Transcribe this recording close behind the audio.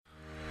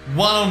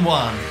One on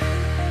One,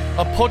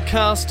 a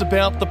podcast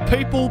about the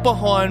people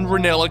behind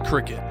Ranella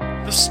Cricket,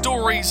 the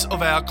stories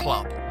of our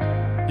club.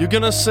 You're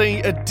going to see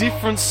a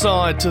different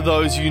side to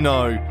those you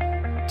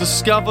know.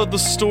 Discover the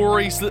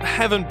stories that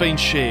haven't been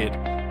shared,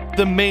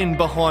 the men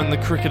behind the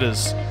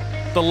cricketers,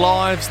 the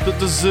lives that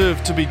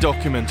deserve to be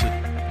documented.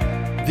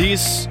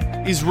 This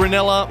is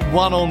Ranella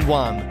One on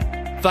One,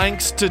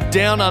 thanks to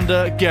Down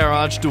Under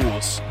Garage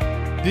Doors.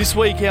 This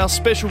week our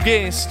special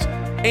guest,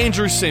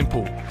 Andrew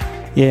Semple.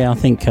 Yeah, I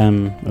think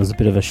it was a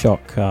bit of a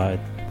shock. I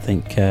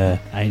think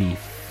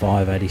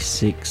 85,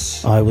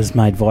 86, I was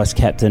made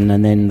vice-captain,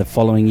 and then the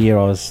following year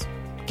I was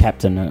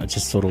captain, and it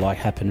just sort of like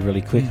happened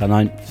really quick. I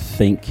don't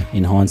think,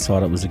 in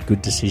hindsight, it was a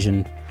good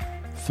decision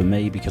for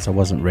me because I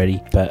wasn't ready,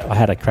 but I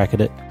had a crack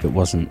at it. It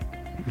wasn't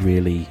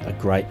really a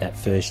great that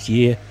first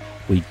year.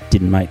 We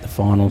didn't make the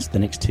finals. The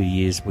next 2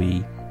 years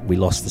we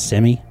lost the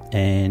semi,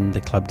 and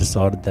the club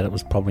decided that it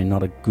was probably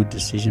not a good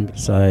decision.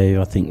 So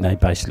I think they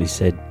basically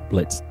said,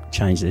 let's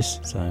change this.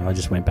 So I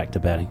just went back to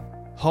batting.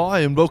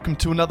 Hi and welcome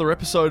to another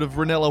episode of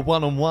Ranella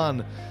One on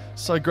One.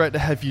 So great to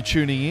have you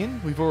tuning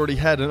in. We've already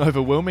had an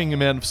overwhelming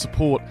amount of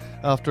support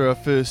after our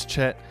first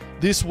chat.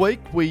 This week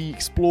we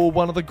explore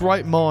one of the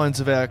great minds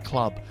of our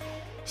club.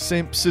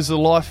 Semps is a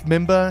life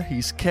member,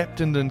 he's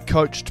captained and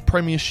coached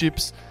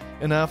premierships,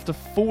 and after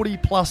 40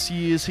 plus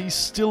years he's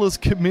still as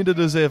committed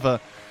as ever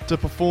to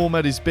perform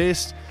at his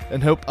best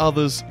and help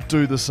others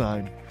do the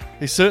same.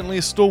 He's certainly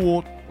a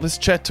stalwart. Let's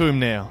chat to him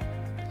now.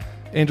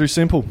 Andrew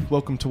Semple,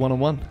 welcome to One on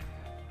One.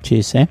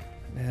 Cheers, Sam.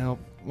 Now,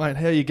 mate,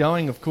 how are you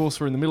going? Of course,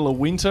 we're in the middle of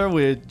winter.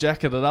 We're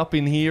jacketed up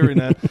in here in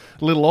a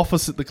little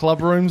office at the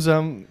club rooms. What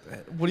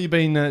have you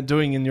been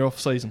doing in your off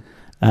season?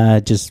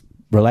 Just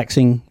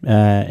relaxing,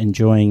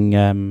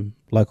 enjoying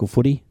local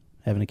footy,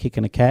 having a kick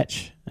and a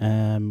catch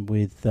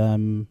with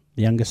the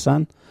youngest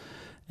son,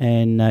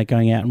 and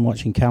going out and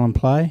watching Callum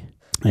play,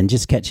 and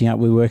just catching up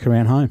with work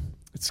around home.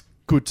 It's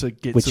good to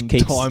get some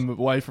time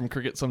away from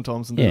cricket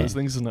sometimes and do those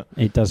things, isn't it?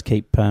 It does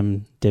keep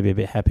Debbie a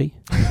bit happy.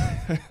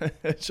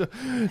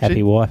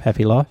 Happy wife,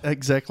 happy life.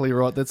 Exactly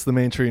right. That's the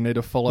mantra you need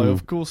to follow.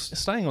 Of course,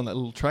 staying on that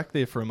little track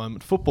there for a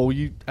moment, football,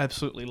 you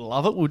absolutely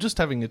love it. We were just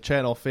having a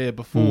chat off air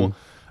before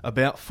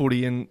about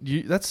footy, and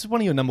that's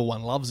one of your number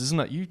one loves, isn't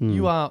it?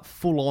 You are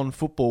full on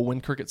football when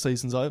cricket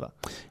season's over.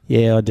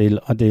 Yeah, I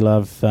do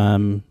love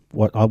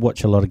I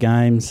watch a lot of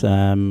games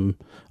on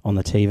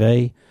the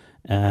TV.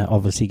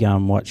 Obviously go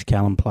and watch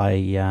Callum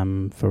play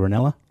for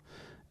Ranella,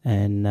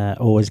 and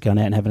always going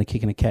out and having a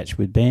kick and a catch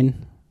with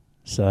Ben.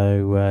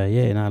 So,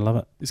 I love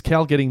it. Is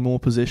Cal getting more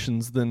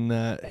possessions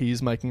than he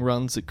is making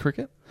runs at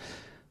cricket?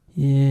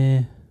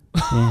 Yeah.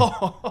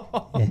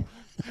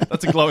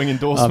 That's a glowing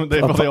endorsement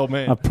there by the old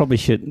man. I probably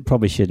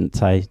shouldn't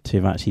say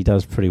too much. He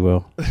does pretty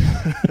well.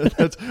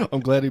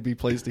 I'm glad he'd be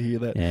pleased to hear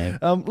that. Yeah.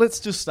 Let's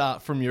just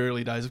start from your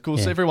early days. Of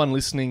course, everyone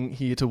listening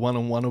here to One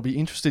on One will be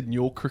interested in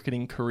your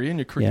cricketing career and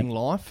your cricketing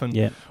life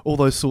and all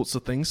those sorts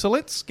of things. So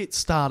let's get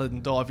started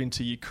and dive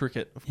into your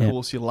cricket. Of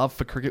course, your love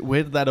for cricket.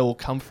 Where did that all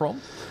come from?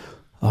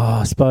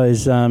 I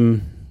suppose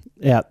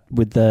out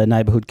with the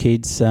neighbourhood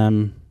kids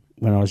when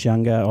I was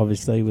younger,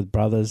 obviously with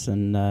brothers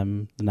and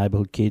the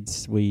neighbourhood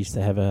kids, we used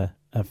to have a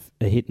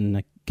hit and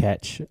a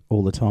catch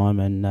all the time,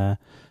 and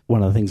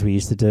one of the things we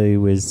used to do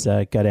was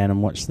go down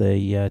and watch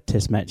the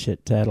test match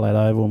at Adelaide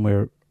Oval when we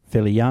were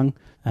fairly young,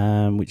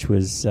 which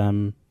was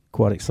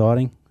quite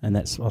exciting, and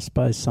that's, I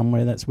suppose,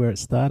 somewhere that's where it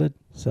started.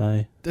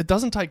 So it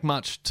doesn't take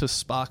much to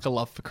spark a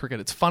love for cricket.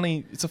 It's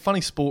funny. It's a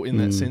funny sport in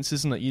that sense,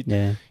 isn't it?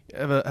 You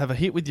have a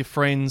hit with your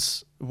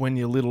friends when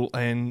you're little,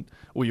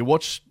 or you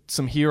watch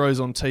some heroes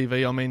on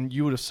TV. I mean,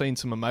 you would have seen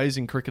some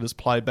amazing cricketers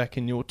play back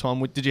in your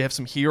time. Did you have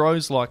some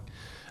heroes like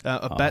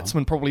a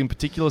batsman, probably in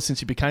particular, since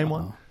you became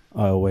one?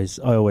 I always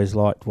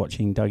liked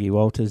watching Dougie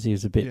Walters. He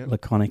was a bit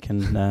laconic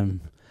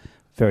and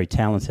very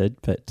talented,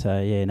 but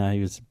he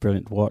was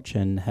brilliant to watch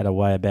and had a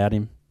way about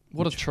him.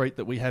 What a treat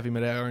that we have him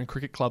at our own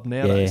cricket club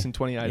nowadays in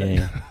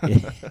 2018.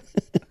 Yeah.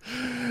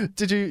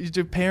 Did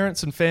your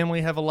parents and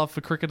family have a love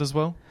for cricket as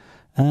well?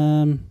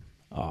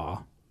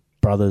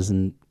 Brothers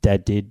and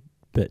dad did,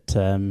 but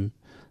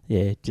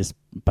just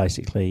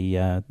basically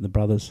the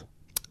brothers.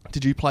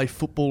 Did you play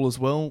football as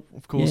well?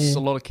 Of course, a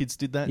lot of kids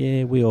did that.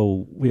 Yeah, we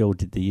all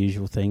did the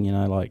usual thing,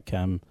 like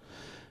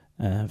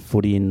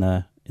footy in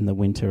the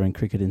winter and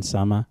cricket in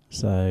summer.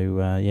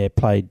 So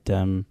played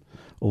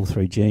all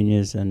through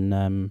juniors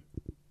and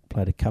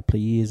played a couple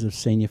of years of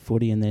senior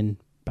footy, and then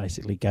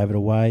basically gave it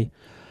away.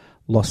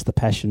 Lost the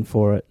passion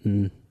for it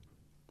and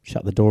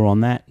shut the door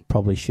on that.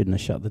 Probably shouldn't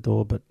have shut the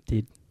door, but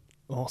did.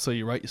 Oh, so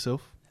you rate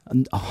yourself?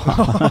 I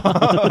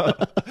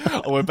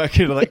went back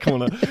into that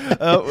corner.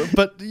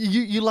 But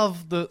you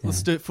love the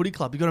Sturt Footy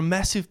Club. You've got a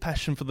massive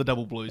passion for the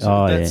Double Blues.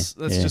 That's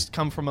just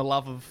come from a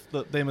love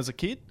of them as a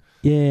kid?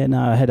 Yeah, no,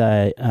 I had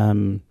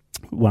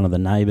one of the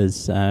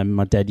neighbours,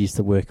 my dad used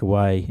to work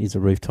away. He's a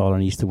roof tiler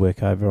and he used to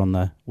work over on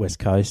the west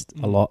coast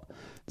a lot.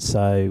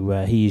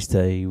 So he used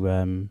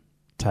to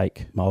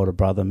take my older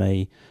brother,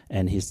 me,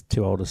 and his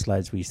two oldest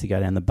lads. We used to go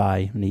down the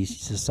bay, and he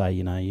used to say,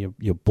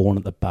 you're born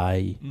at the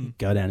bay. You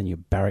go down and you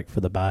barrack for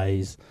the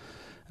bays.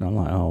 And I'm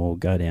like, oh, we'll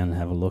go down and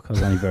have a look. I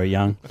was only very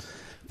young.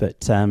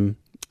 But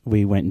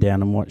we went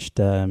down and watched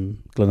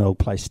Glenelg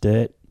play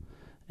Sturt,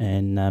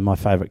 and my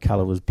favourite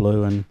colour was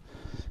blue,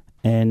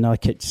 and I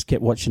just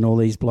kept watching all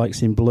these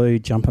blokes in blue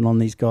jumping on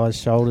these guys'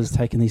 shoulders,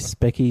 taking these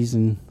speckies,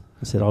 and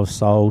I said I was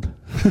sold.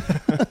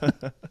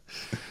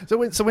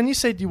 So when you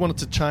said you wanted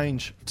to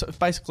change, to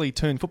basically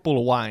turn football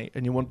away,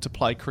 and you wanted to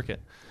play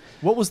cricket,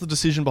 what was the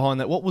decision behind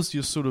that? What was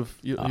your sort of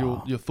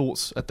your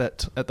thoughts at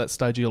that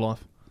stage of your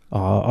life?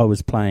 I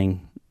was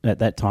playing at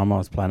that time. I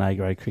was playing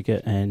A-grade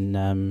cricket,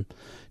 and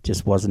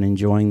just wasn't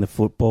enjoying the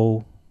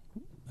football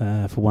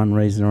for one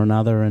reason or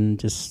another, and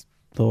just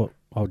thought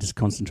I'll just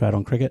concentrate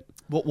on cricket.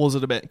 What was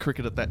it about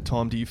cricket at that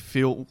time do you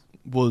feel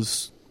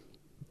was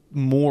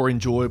more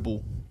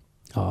enjoyable?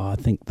 I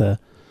think the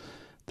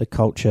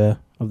culture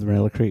of the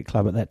Ranella Cricket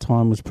Club at that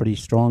time was pretty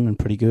strong and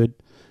pretty good.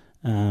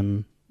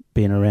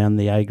 Being around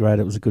the A grade,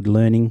 it was a good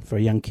learning for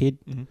a young kid.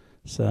 Mm-hmm.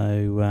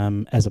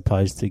 So as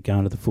opposed to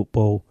going to the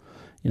football,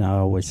 I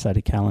always say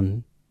to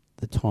Callan,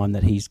 the time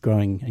that he's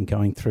growing and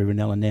going through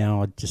Ranella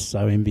now, I'm just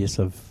so envious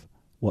of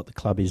what the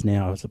club is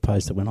now as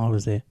opposed to when I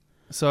was there.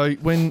 So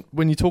when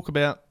you talk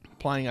about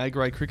playing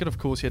A-grade cricket, of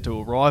course you had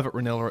to arrive at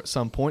Ranella at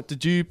some point.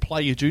 Did you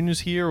play your juniors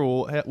here,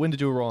 or when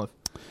did you arrive?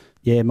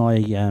 Yeah, my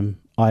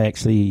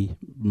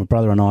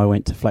brother and I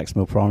went to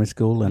Flaxmill Primary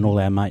School, and all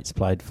our mates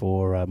played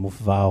for Morphettvale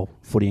Vale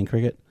footy and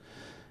cricket,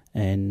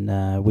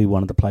 and we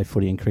wanted to play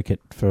footy and cricket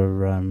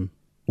for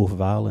Morphettvale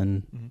Vale,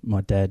 and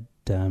my dad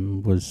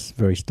was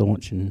very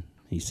staunch, and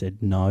he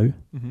said no.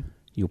 Mm-hmm.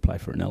 You'll play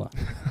for Ranella,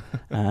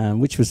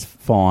 which was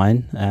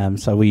fine.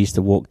 So we used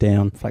to walk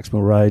down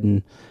Flaxmill Road,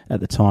 and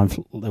at the time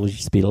there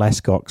used to be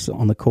Lascocks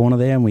on the corner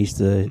there, and we used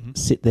to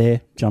sit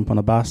there, jump on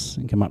a bus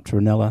and come up to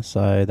Ranella.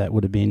 So that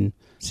would have been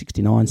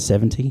 69,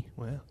 70.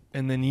 Wow.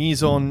 And then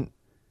years on,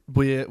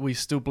 we're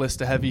still blessed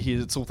to have you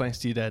here. It's all thanks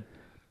to your dad.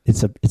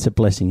 It's a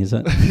blessing, is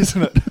it?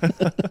 Isn't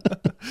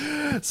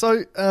it?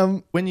 So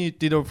when you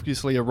did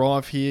obviously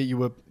arrive here,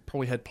 you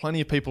probably had plenty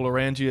of people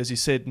around you, as you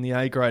said, in the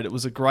A grade. It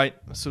was a great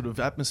sort of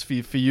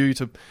atmosphere for you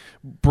to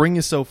bring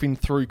yourself in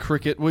through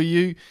cricket.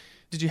 Did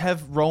you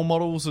have role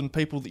models and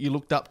people that you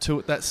looked up to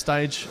at that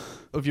stage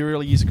of your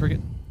early years of cricket?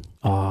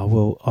 Oh,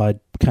 well, I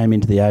came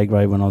into the A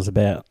grade when I was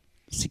about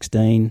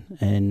 16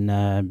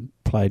 and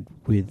played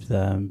with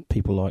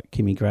people like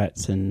Kimmy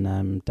Gratz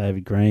and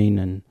David Green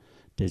and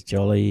Des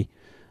Jolly,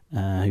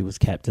 who was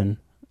captain.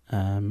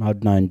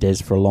 I'd known Des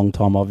for a long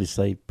time,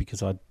 obviously,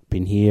 because I'd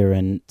been here,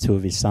 and two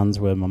of his sons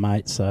were my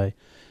mates, so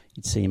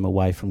you'd see him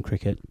away from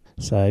cricket.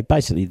 So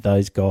basically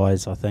those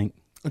guys, I think.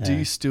 Do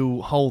you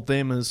still hold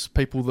them as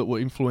people that were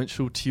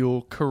influential to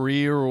your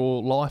career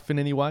or life in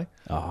any way?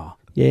 Oh,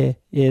 yeah,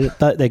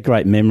 they're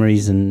great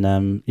memories,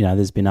 and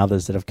there's been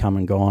others that have come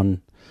and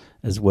gone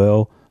as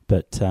well,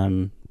 but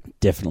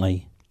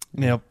definitely.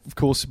 Now, of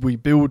course, we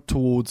build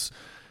towards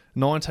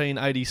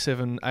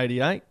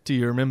 1987-88. Do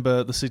you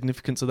remember the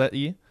significance of that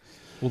year,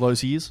 all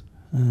those years?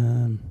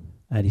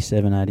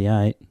 87,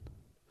 88.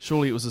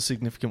 Surely it was a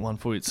significant one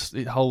for you.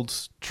 It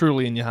holds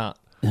truly in your heart.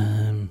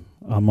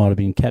 I might have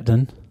been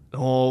captain.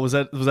 Oh, was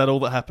that all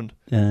that happened?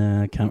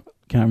 Can't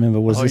remember.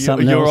 Was there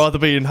something else? You're either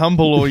being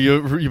humble or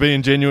you're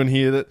being genuine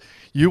here. That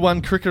you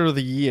won Cricketer of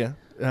the Year,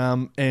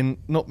 and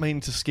not meaning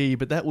to ski,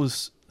 but that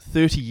was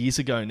 30 years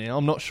ago now.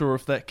 I'm not sure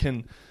if that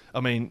can,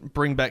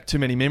 bring back too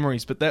many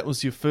memories, but that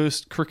was your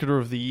first Cricketer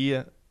of the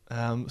Year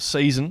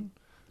season.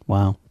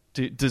 Wow.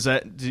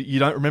 You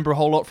don't remember a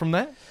whole lot from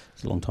that?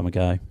 It's a long time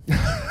ago.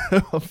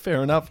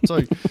 Fair enough,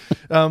 too.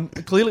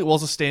 Clearly it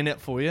was a standout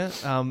for you.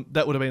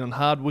 That would have been on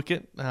hard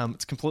wicket.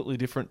 It's completely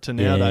different to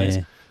nowadays.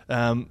 Yeah.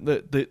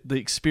 The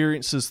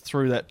experiences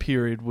through that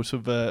period would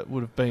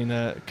have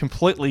been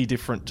completely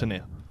different to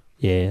now.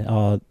 Yeah.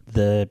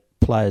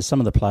 Some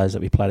of the players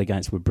that we played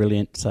against were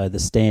brilliant. So the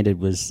standard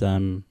was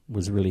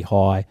really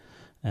high.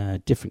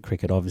 Different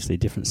cricket, obviously,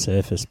 different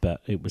surface,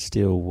 but it was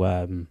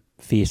still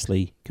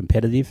fiercely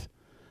competitive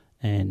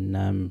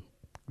and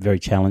very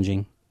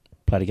challenging.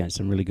 Played against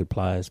some really good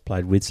players,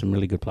 played with some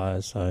really good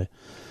players. So,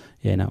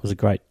 it was a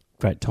great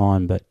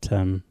time. But,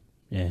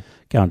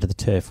 going to the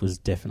turf was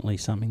definitely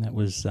something that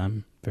was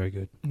very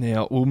good.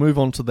 Now, we'll move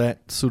on to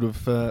that sort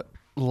of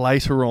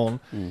later on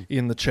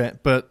in the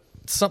chat. But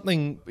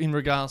something in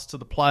regards to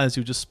the players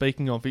you were just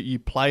speaking of, you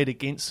played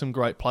against some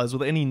great players. Were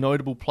there any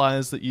notable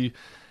players that you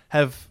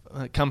have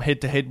come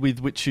head-to-head with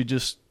which you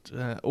just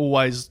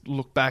always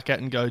look back at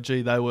and go,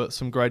 gee, they were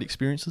some great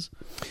experiences?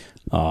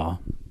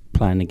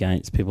 Playing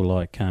against people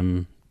like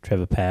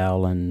Trevor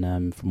Powell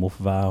and from Morphettvale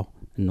Vale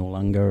and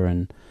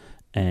Noarlunga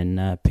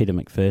and Peter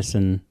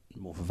McPherson,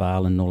 Morphettvale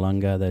Vale and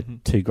Noarlunga. They're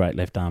two great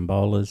left-arm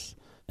bowlers.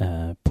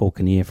 Paul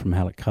Kinnear from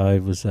Hallett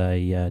Cove was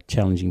a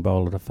challenging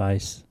bowler to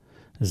face.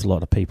 There's a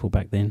lot of people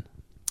back then.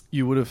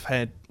 You would have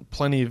had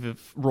plenty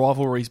of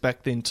rivalries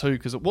back then too,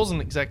 because it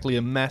wasn't exactly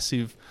a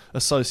massive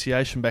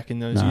association back in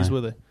those years,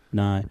 were they?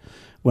 No.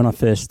 When I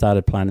first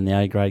started playing in the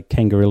A grade,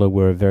 Kangarilla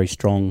were very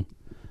strong,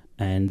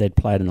 and they'd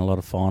played in a lot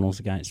of finals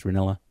against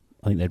Ranella.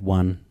 I think they'd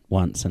won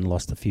once and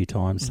lost a few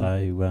times.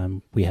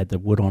 So we had the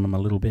wood on them a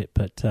little bit,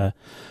 but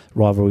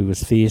rivalry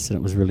was fierce and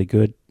it was really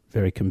good,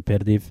 very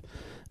competitive.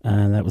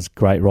 That was a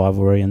great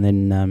rivalry, and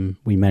then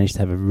we managed to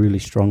have a really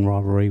strong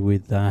rivalry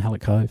with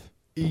Hallett Cove.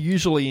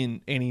 Usually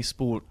in any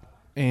sport,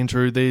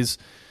 Andrew,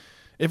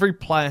 every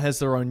player has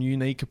their own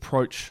unique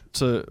approach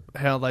to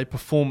how they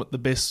perform at the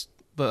best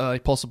that they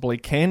possibly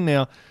can.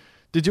 Now,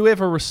 did you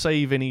ever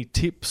receive any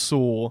tips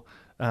or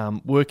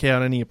work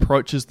out any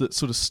approaches that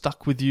sort of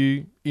stuck with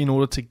you in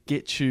order to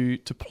get you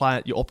to play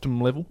at your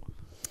optimum level?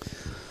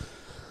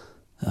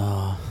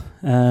 No,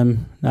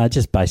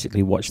 just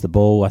basically watch the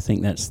ball. I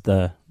think that's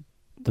the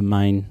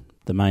main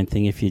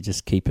thing. If you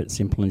just keep it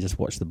simple and just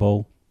watch the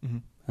ball,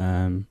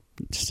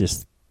 it's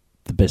just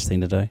the best thing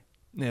to do.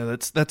 Now,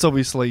 that's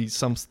obviously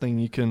something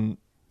you can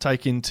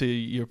take into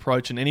your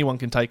approach, and anyone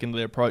can take into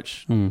their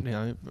approach,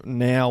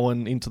 now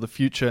and into the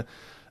future.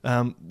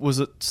 Was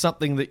it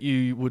something that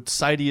you would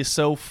say to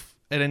yourself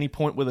at any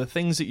point? Were there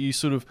things that you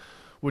sort of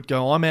would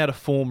go, I'm out of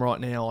form right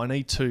now, I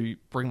need to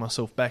bring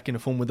myself back into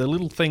form? Were there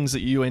little things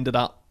that you ended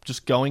up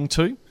just going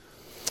to?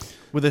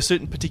 Were there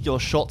certain particular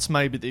shots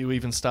maybe that you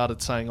even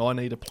started saying, I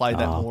need to play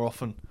that more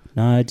often?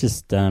 No,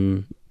 just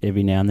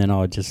every now and then I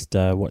would just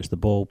watch the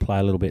ball, play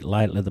a little bit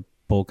late, let the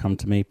ball come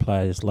to me,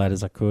 play as late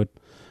as I could,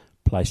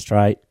 play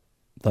straight,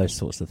 those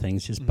sorts of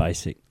things, just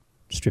basic,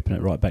 stripping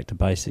it right back to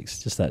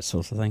basics, just that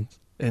sort of things.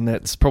 And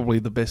that's probably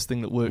the best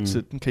thing that works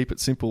it and keep it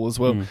simple as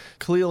well.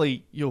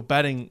 Clearly, your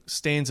batting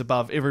stands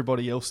above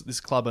everybody else at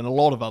this club and a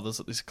lot of others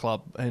at this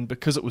club, and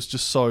because it was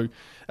just so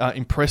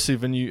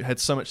impressive and you had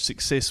so much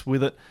success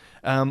with it.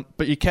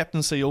 But your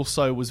captaincy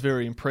also was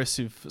very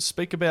impressive.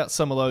 Speak about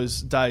some of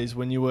those days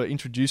when you were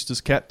introduced as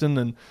captain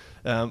and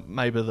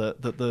maybe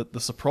the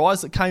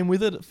surprise that came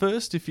with it at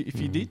first, if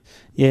you did.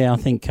 Yeah, I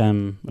think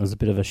it was a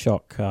bit of a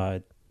shock.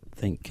 I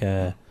think,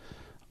 I'm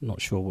not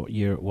sure what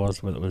year it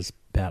was, whether it was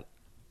about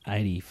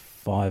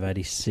 85,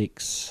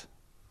 86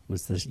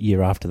 was the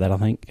year after that, I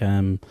think.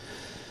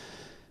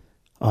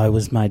 I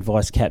was made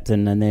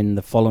vice-captain, and then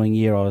the following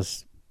year I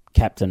was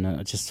captain, and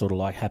it just sort of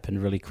like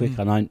happened really quick.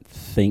 I don't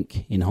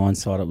think, in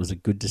hindsight, it was a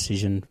good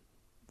decision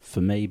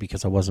for me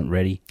because I wasn't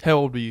ready. How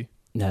old were you?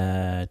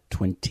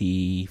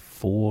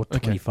 24,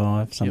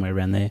 25, somewhere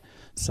around there.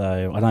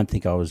 So I don't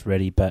think I was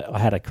ready, but I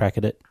had a crack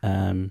at it.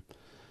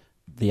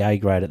 The A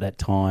grade at that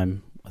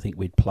time, I think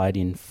we'd played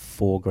in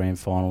 4 grand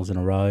finals in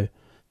a row,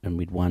 and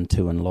we'd won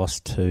 2 and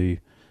lost 2.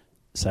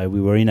 So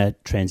we were in a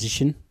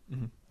transition,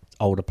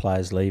 older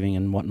players leaving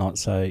and whatnot,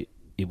 so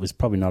it was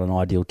probably not an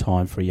ideal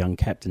time for a young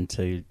captain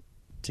to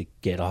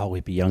get a whole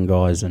heap of young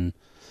guys. And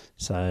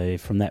so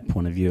from that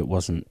point of view, it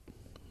wasn't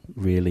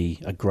really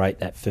a great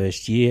that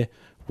first year.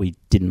 We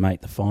didn't make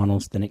the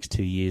finals. The next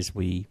 2 years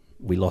we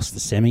lost the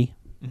semi,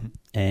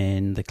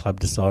 and the club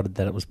decided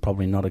that it was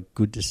probably not a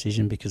good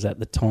decision because at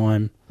the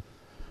time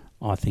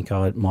I think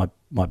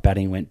my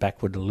batting went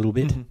backward a little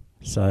bit.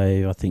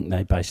 So I think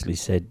they basically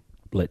said,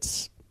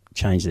 let's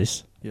change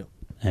this. Yeah.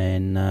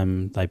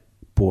 And they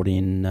brought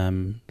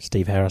in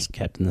Steve Harris,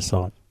 captain the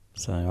side.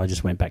 So I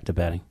just went back to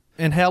batting.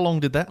 And how long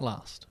did that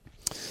last?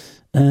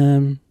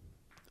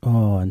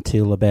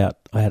 Until about,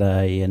 I had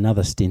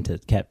another stint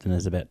at captain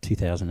as about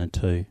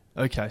 2002.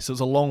 Okay, so it was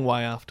a long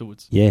way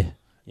afterwards. Yeah.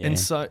 And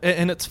so,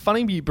 and it's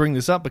funny you bring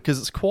this up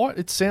because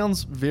it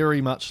sounds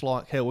very much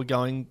like how we're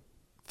going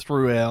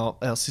through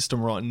our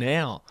system right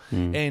now.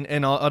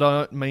 And I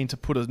don't mean to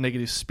put a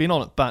negative spin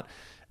on it, but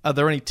are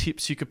there any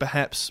tips you could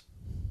perhaps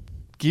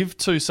give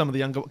to some of the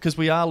younger, because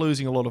we are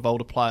losing a lot of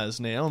older players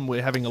now and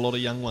we're having a lot of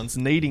young ones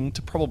needing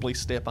to probably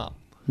step up?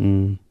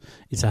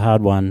 It's a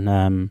hard one.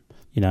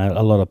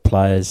 A lot of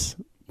players,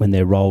 when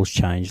their roles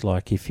change,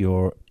 like if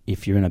you're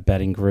in a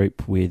batting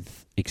group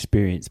with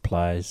experienced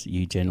players,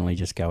 you generally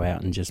just go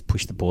out and just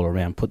push the ball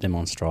around, put them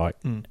on strike,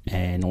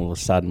 and all of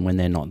a sudden when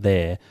they're not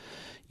there,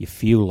 you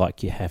feel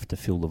like you have to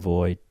fill the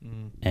void.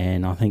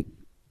 And I think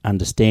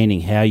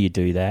understanding how you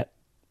do that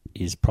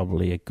is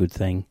probably a good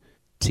thing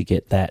to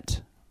get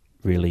that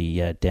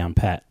really down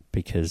pat,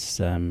 because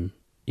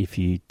if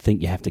you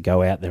think you have to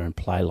go out there and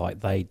play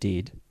like they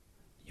did,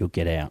 you'll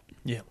get out.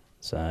 Yeah.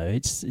 So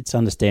it's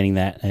understanding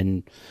that,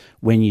 and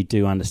when you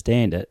do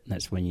understand it,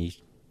 that's when you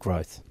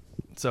growth.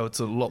 So it's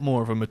a lot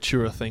more of a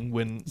mature thing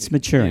when it's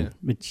maturing.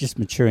 Yeah. It's just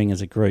maturing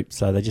as a group.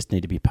 So they just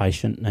need to be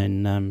patient,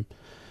 and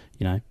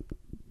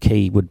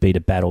key would be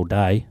to bat all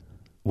day.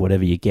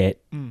 Whatever you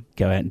get,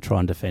 go out and try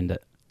and defend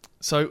it.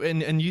 So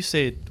and you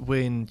said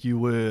when you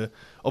were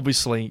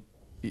obviously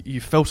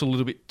you felt a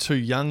little bit too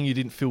young, you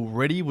didn't feel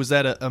ready. Was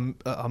that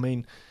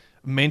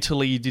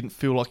mentally you didn't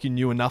feel like you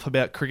knew enough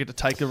about cricket to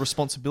take the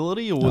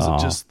responsibility, or was it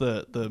just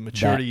the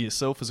maturity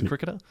yourself as a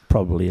cricketer?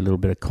 Probably a little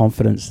bit of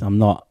confidence. I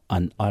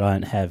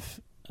don't have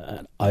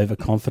an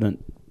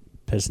overconfident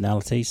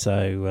personality,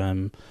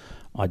 so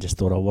I just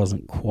thought I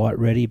wasn't quite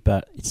ready,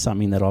 but it's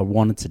something that I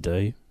wanted to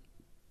do,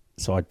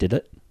 so I did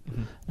it.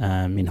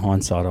 In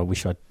hindsight, I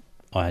wish I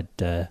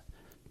had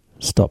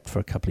stopped for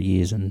a couple of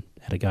years and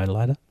had a go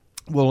later.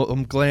 Well,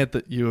 I'm glad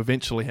that you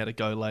eventually had a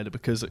go later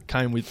because it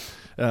came with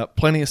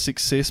plenty of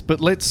success.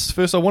 But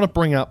I want to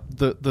bring up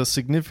the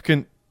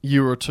significant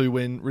year or two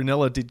when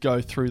Ranella did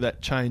go through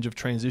that change of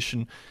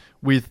transition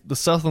with the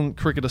Southern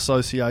Cricket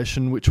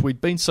Association, which we'd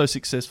been so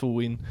successful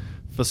in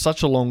for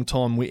such a long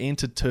time. We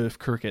entered turf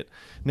cricket.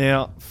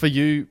 Now, for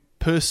you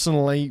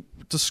personally,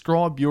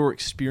 describe your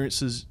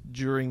experiences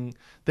during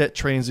that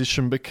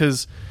transition,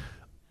 because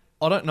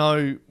I don't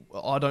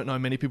know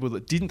many people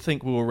that didn't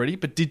think we were ready,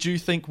 but did you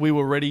think we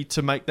were ready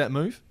to make that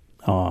move?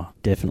 Oh,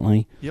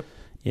 definitely. Yep.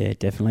 Yeah,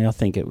 definitely. I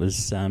think it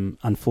was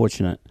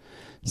unfortunate.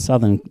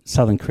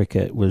 Southern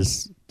cricket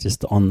was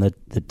just on the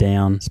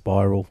down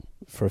spiral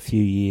for a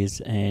few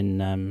years,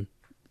 and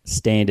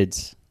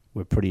standards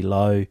were pretty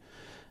low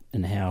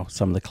in how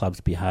some of the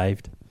clubs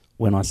behaved.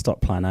 When I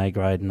stopped playing A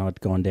grade and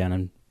I'd gone down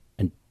and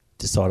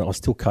decided I was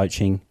still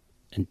coaching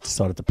and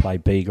decided to play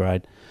B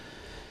grade,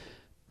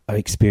 I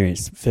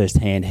experienced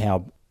firsthand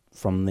how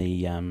from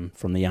the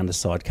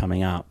underside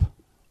coming up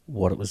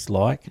what it was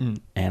like,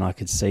 and I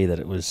could see that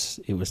it was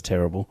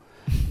terrible,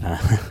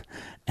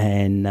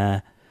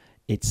 and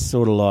it's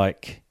sort of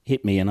like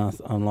hit me, and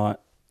I'm like,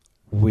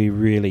 we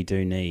really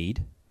do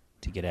need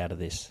to get out of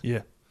this.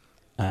 Yeah.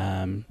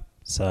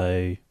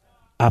 So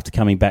after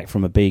coming back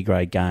from a B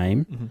grade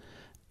game,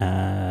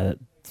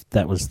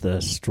 that was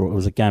the straw. It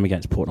was a game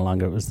against Port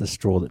Noarlunga. It was the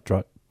straw that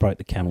broke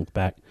the camel's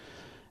back.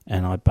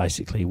 And I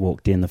basically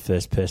walked in. The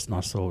first person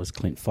I saw was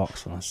Clint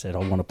Fox, and I said, I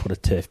want to put a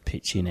turf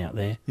pitch in out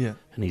there. Yeah.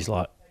 And he's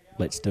like,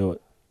 let's do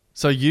it.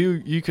 So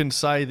you can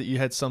say that you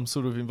had some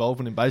sort of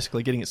involvement in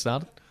basically getting it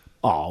started?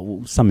 Oh,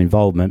 well, some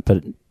involvement,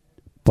 but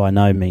by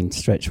no means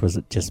stretch was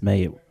it just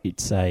me.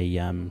 It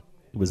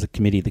was a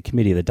committee. The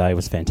committee of the day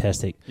was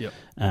fantastic. Yep.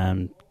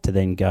 To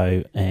then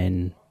go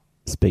and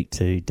speak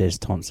to Des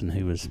Thompson,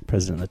 who was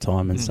president at the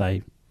time, and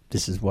say,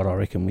 this is what I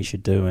reckon we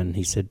should do. And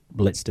he said,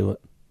 well, let's do it.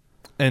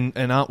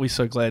 And aren't we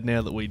so glad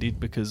now that we did,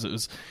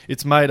 because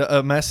it's made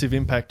a massive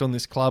impact on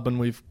this club, and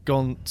we've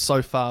gone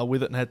so far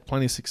with it and had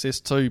plenty of success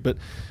too. But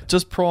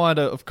just prior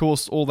to, of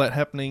course, all that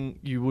happening,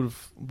 you would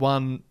have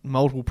won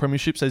multiple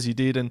premierships as you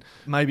did, and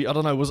maybe, I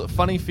don't know, was it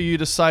funny for you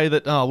to say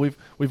that,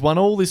 we've won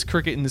all this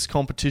cricket in this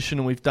competition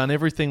and we've done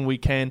everything we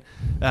can?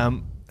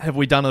 Have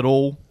we done it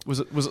all? Was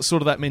it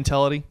sort of that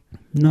mentality?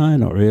 No,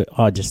 not really.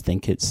 I just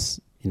think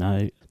it's,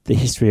 the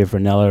history of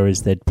Ranella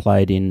is they'd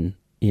played in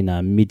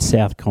a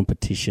Mid-South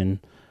competition,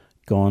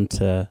 gone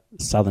to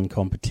Southern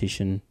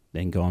competition,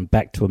 then gone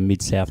back to a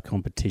Mid-South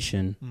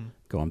competition,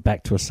 gone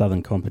back to a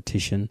Southern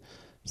competition.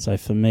 So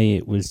for me,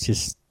 it was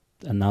just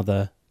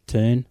another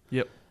turn.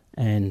 Yep.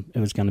 And it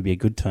was going to be a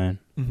good turn.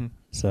 Mm-hmm.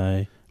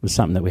 So it was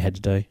something that we had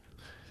to do.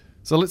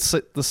 So let's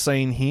set the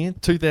scene here.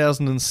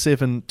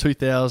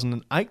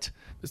 2007-2008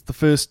 is the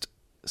first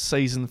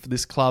season for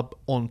this club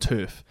on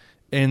turf.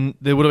 And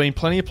there would have been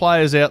plenty of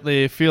players out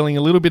there feeling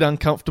a little bit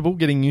uncomfortable,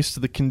 getting used to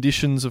the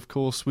conditions, of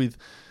course, with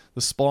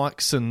the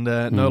spikes and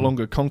no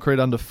longer concrete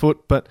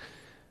underfoot. But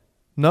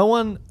no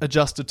one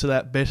adjusted to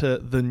that better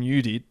than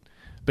you did,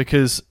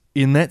 because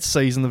in that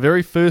season, the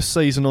very first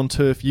season on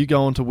turf, you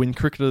go on to win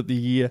Cricketer of the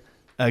Year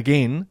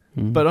again,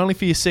 but only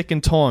for your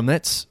second time.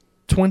 That's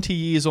 20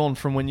 years on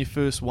from when you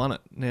first won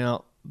it.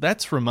 Now,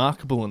 that's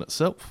remarkable in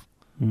itself.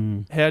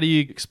 How do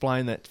you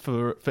explain that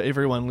for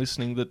everyone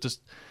listening, that just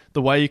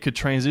the way you could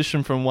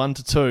transition from 1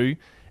 to 2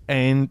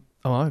 and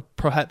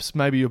perhaps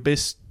maybe your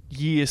best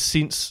year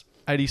since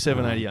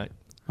 87, 88?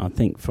 I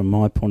think from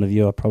my point of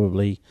view, I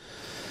probably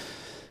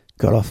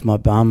got off my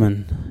bum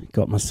and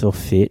got myself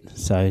fit.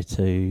 So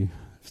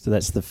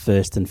that's the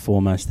first and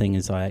foremost thing,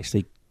 is I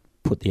actually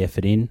put the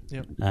effort in.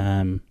 Yep.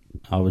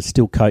 I was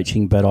still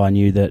coaching, but I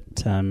knew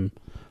that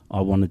I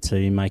wanted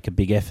to make a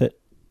big effort.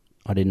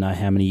 I didn't know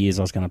how many years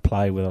I was going to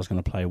play, whether I was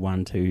going to play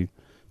 1, 2,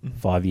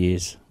 5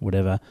 years,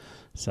 whatever.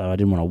 So I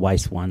didn't want to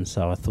waste one.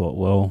 So I thought,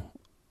 well,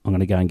 I'm going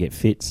to go and get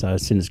fit. So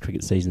as soon as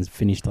cricket season's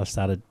finished, I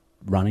started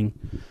running,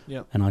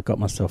 and I got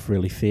myself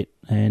really fit.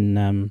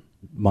 And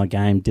my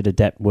game did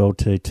adapt well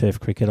to turf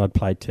cricket. I'd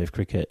played turf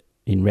cricket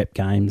in rep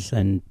games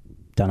and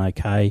done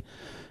okay.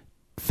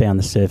 Found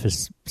the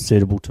surface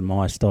suitable to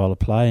my style of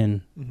play,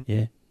 and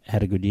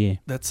had a good year.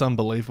 That's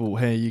unbelievable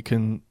how you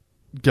can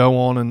go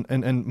on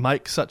and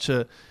make such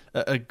a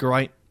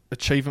great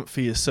achievement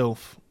for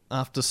yourself.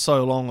 After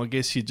so long, I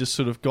guess you just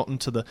sort of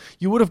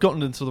you would have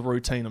gotten into the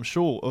routine, I'm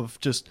sure, of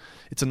just,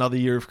 it's another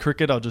year of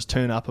cricket, I'll just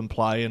turn up and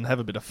play and have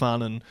a bit of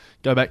fun and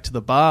go back to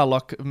the bar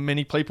like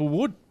many people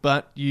would.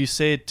 But you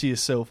said to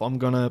yourself, I'm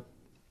going to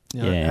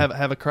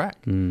have a crack.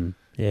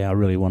 Yeah, I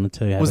really wanted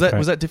to. Was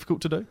that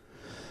difficult to do?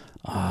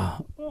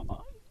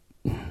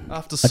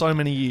 After so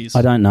many years?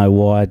 I don't know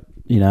why.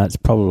 It's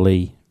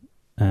probably,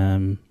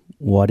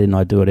 why didn't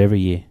I do it every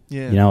year?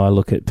 Yeah. I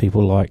look at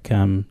people like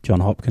John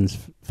Hopkins,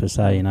 for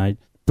say,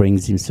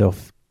 brings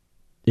himself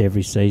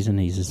every season.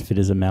 He's as fit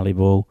as a mallee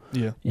ball,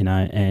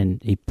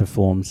 and he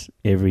performs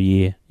every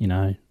year.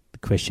 The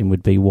question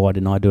would be, why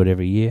didn't I do it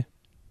every year?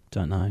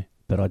 Don't know,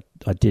 but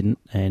I didn't,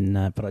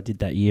 and but I did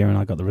that year, and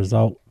I got the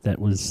result that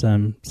was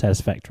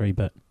satisfactory.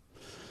 But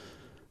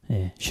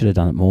should have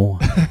done it more.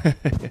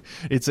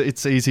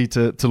 It's easy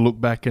to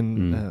look back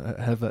and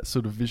have that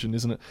sort of vision,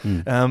 isn't it?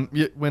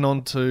 You went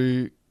on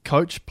to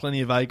coach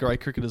plenty of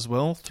A-grade cricket as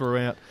well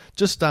throughout,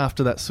 just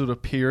after that sort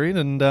of period,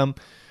 and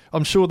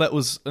I'm sure that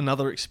was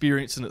another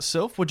experience in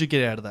itself. What'd you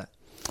get out of that?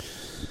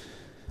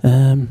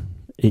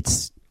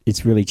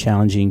 It's really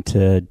challenging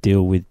to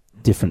deal with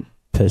different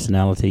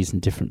personalities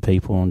and different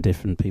people and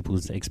different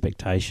people's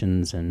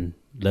expectations and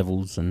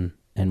levels and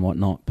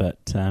whatnot,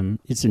 but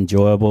it's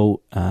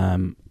enjoyable.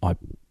 I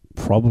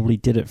probably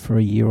did it for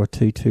a year or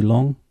two too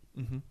long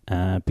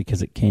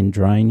because it can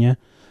drain you,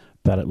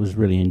 but it was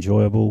really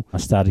enjoyable. I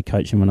started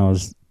coaching when I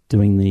was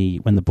when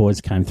the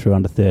boys came through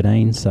under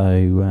 13,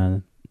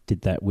 so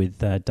did that with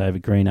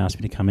David Green asked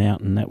me to come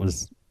out, and that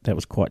was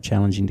quite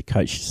challenging to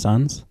coach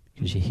sons,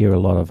 because you hear a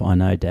lot of "I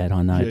know, Dad,"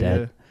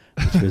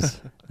 which was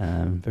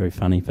very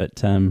funny.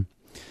 But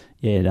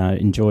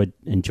enjoyed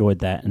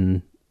that,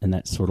 and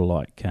that sort of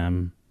like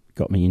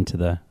got me into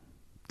the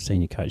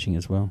senior coaching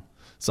as well.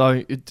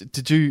 So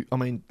did you,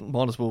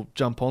 might as well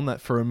jump on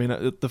that for a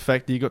minute. The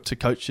fact that you got to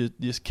coach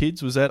your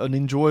kids, was that an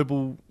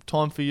enjoyable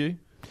time for you?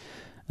 It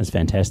was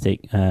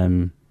fantastic.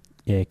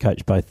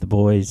 Coached both the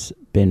boys.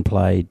 Ben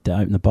played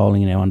open the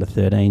bowling in our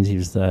under-13s. He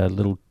was the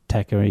little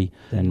tackery,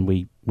 and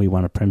we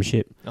won a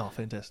premiership. Oh,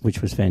 fantastic.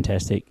 Which was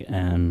fantastic.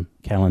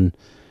 Callan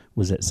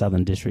was at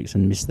Southern Districts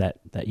and missed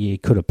that year.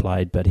 Could have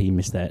played, but he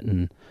missed that,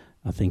 and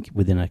I think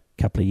within a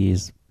couple of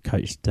years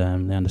coached the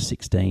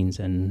under-16s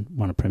and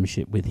won a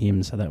premiership with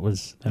him, so that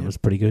was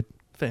pretty good.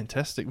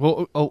 Fantastic.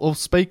 Well, I'll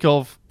speak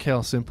of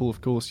Cal Semple, of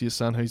course, your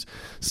son, who's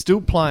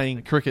still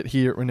playing cricket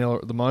here at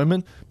Ranella at the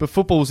moment, but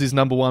football's his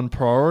number one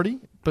priority.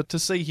 But to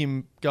see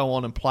him go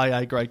on and play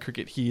A-grade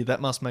cricket here, that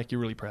must make you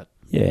really proud.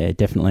 Yeah,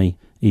 definitely.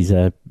 He's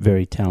a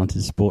very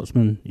talented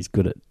sportsman. He's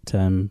good at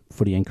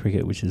footy and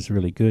cricket, which is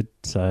really good.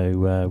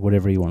 So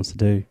whatever he wants to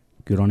do,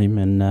 good on him.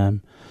 And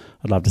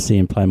I'd love to see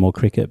him play more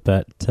cricket,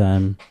 but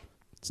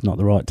it's not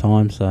the right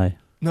time, so...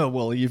 No,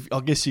 well,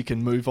 I guess you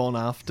can move on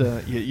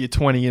after you're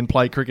 20 and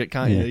play cricket,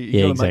 can't you? You've got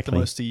to exactly. make the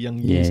most of your young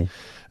years.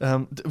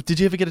 Yeah.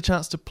 Did you ever get a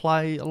chance to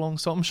play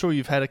alongside? I'm sure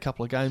you've had a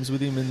couple of games with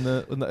him in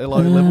the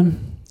low level.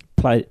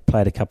 Played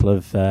a couple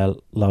of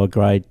lower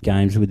grade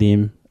games with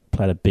him.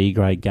 Played a B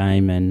grade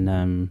game,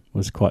 and it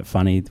was quite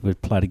funny. We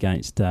played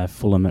against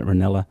Fulham at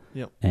Ranella,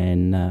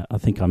 and I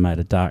think I made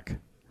a duck.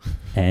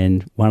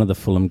 And one of the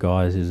Fulham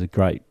guys is a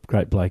great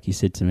bloke. He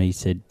said to me,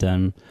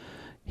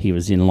 he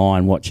was in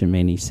line watching me,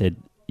 and he said,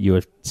 "You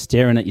were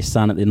staring at your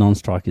son at the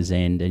non-striker's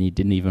end, and you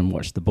didn't even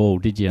watch the ball,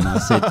 did you?" And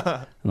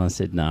I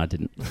said, "No, I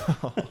didn't."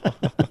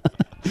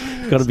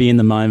 Got to be in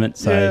the moment.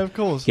 So yeah, of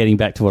course. Getting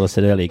back to what I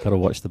said earlier, got to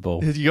watch the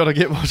ball. You got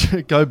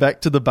to go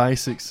back to the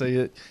basics. So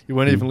you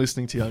weren't even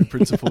listening to your own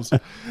principles,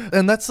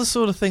 and that's the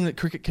sort of thing that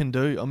cricket can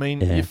do.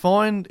 You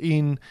find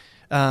in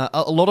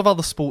a lot of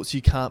other sports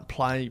you can't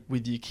play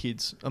with your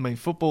kids.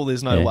 Football,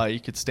 there's no way you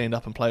could stand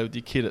up and play with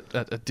your kid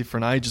at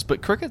different ages.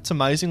 But cricket's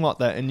amazing like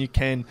that, and you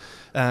can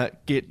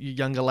get your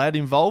younger lad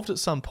involved at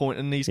some point,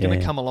 and he's going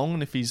to come along,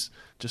 and if he's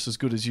just as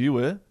good as you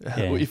were,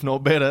 if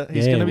not better,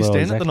 he's going to be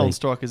standing at the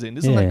non-striker's end.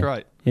 Isn't that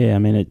great? Yeah,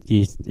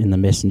 in the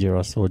Messenger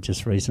I saw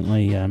just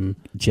recently,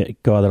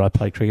 guy that I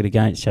played cricket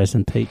against,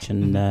 Jason Peach,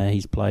 and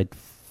he's played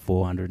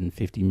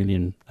 450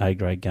 million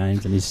A-grade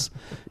games, and his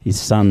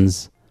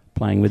son's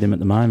playing with him at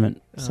the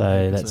moment.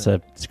 So it's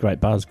a great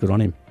buzz. Good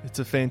on him. It's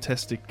a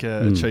fantastic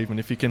achievement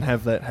if you can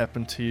have that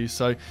happen to you.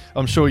 So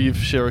I'm sure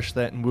you've cherished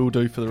that and will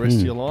do for the rest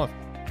of your life.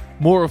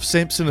 More of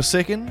Semps in a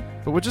second,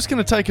 but we're just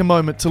going to take a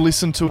moment to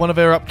listen to one of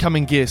our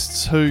upcoming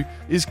guests who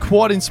is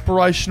quite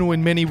inspirational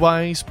in many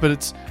ways, but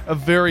it's a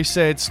very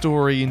sad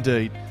story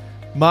indeed.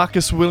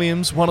 Marcus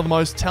Williams, one of the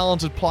most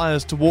talented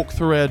players to walk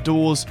through our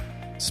doors,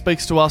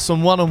 speaks to us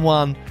on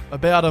One-on-One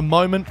about a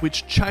moment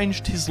which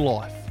changed his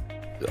life.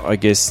 I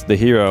guess the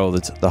hero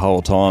the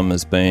whole time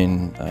has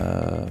been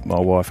my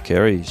wife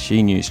Kerry.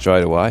 She knew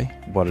straight away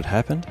what had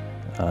happened.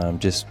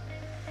 Just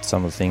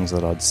some of the things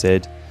that I'd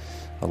said.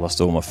 I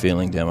lost all my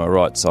feeling down my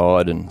right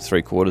side and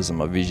 3/4 of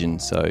my vision.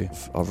 So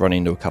I've run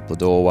into a couple of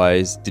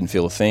doorways, didn't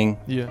feel a thing.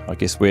 Yeah. I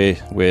guess where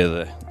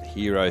the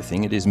hero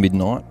thing, it is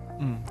midnight.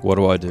 What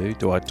do I do?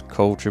 Do I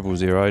call 000?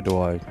 What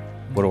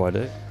do I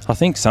do? I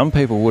think some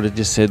people would have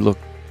just said, "Look,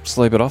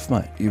 sleep it off,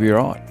 mate. You'll be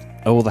right."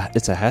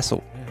 It's a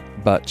hassle.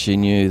 But she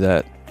knew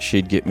that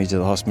she'd get me to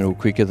the hospital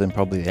quicker than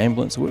probably the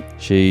ambulance would.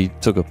 She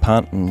took a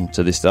punt, and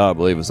to this day I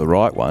believe it was the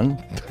right one.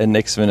 And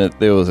next minute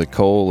there was a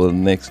call,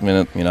 and next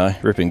minute,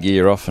 ripping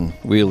gear off and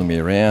wheeling me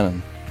around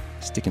and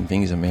sticking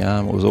things in my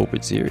arm. It was all a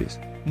bit serious.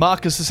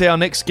 Marcus is our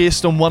next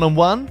guest on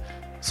One-on-One,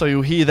 so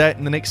you'll hear that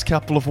in the next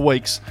couple of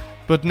weeks.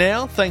 But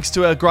now, thanks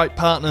to our great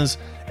partners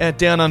at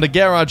Down Under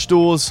Garage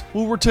Doors,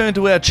 we'll return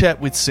to our chat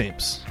with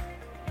Semps.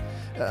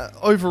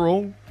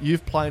 Overall,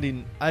 you've played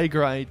in A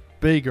grade,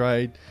 B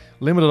grade,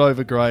 limited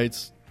over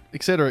grades,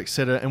 etc.,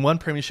 and won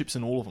premierships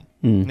in all of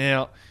them.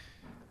 Now,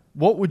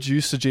 what would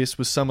you suggest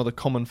was some of the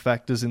common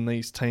factors in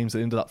these teams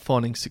that ended up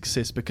finding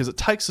success? Because it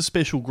takes a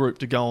special group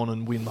to go on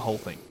and win the whole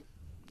thing.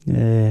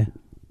 Yeah,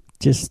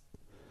 just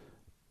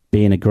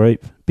being a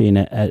group, being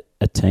a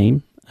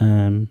team.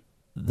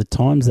 the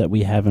times that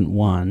we haven't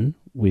won,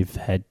 we've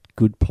had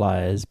good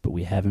players, but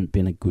we haven't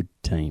been a good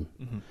team.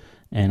 Mm-hmm.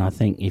 And I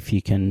think if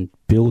you can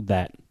build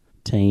that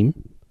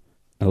team,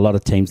 a lot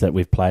of teams that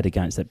we've played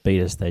against that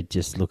beat us, they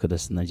just look at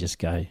us and they just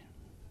go,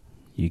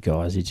 "You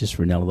guys, you're just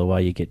Ranella the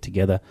way you get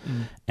together,"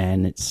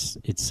 and it's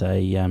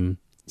an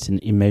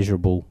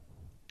immeasurable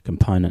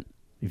component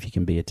if you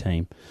can be a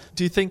team.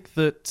 Do you think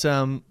that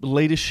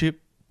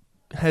leadership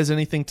has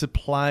anything to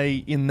play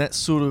in that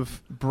sort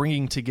of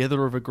bringing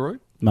together of a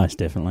group? Most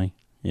definitely,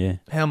 yeah.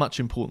 How much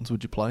importance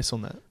would you place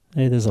on that?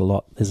 Yeah, there's a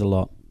lot,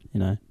 you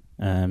know.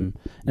 And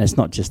it's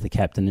not just the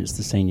captain, it's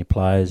the senior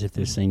players. If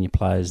there's senior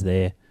players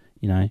there,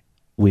 you know,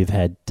 we've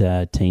had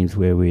teams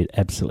where we'd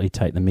absolutely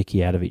take the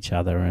mickey out of each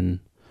other and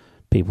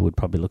people would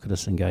probably look at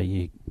us and go,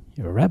 you're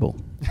a rabble.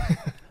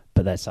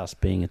 But that's us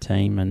being a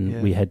team,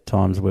 and we had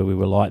times where we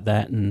were like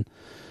that, and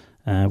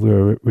we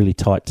were a really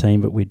tight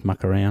team, but we'd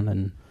muck around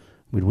and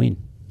we'd win.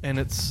 And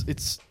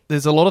it's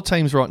there's a lot of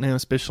teams right now,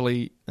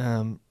 especially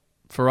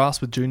for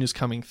us with juniors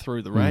coming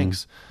through the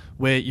ranks,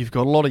 where you've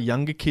got a lot of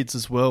younger kids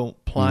as well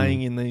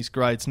playing in these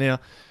grades. Now,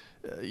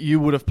 you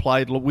would have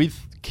played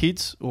with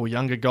kids or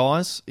younger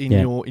guys in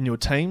your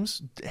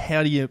teams.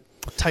 How do you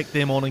take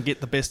them on and get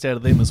the best out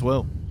of them as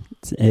well?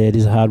 It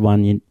is a hard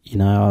one. You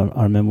know,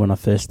 I remember when I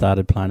first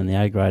started playing in the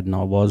A grade, and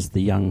I was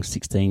the young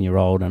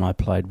 16-year-old, and I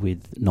played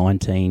with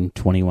 19,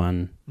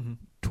 21,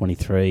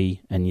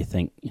 23, and you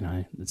think, you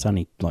know, it's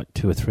only like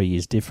 2 or 3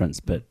 years difference,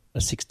 but a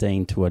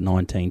 16 to a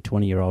 19,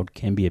 20-year-old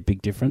can be a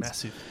big difference.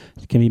 Massive.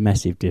 It can be a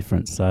massive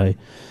difference. So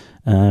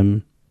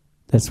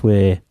that's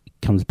where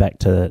it comes back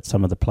to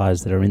some of the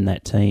players that are in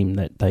that team,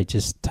 that they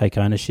just take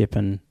ownership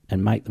and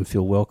make them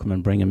feel welcome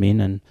and bring them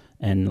in.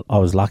 And I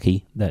was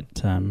lucky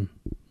that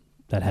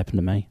that happened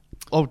to me.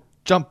 I'll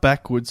jump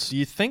backwards.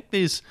 You think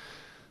there's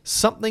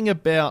something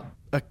about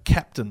a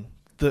captain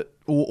that,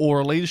 or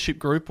a leadership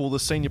group or the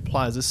senior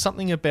players, there's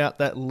something about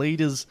that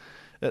leaders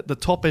at the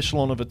top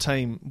echelon of a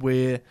team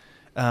where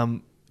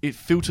it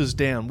filters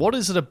down? What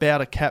is it about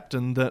a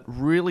captain that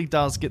really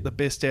does get the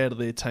best out of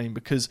their team?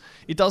 Because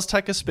it does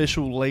take a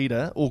special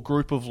leader or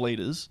group of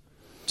leaders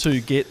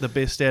to get the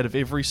best out of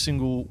every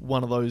single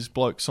one of those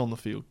blokes on the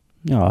field.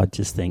 No, I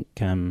just think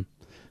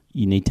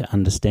you need to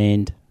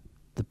understand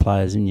the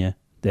players in you.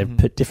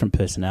 They've different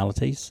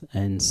personalities,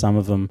 and some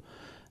of them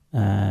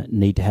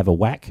need to have a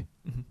whack.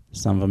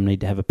 Some of them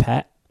need to have a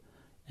pat.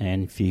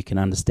 And if you can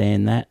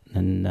understand that,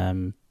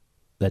 then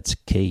that's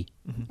key.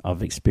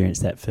 I've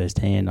experienced that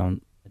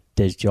firsthand.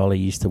 Des Jolly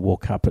used to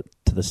walk up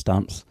to the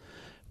stumps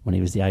when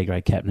he was the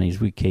A-grade captain. He's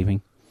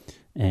wicket-keeping,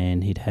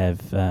 and he'd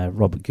have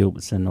Robert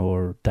Gilbertson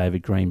or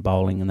David Green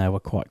bowling, and they were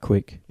quite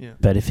quick. Yeah.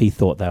 But if he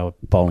thought they were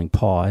bowling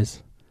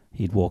pies,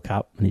 he'd walk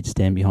up and he'd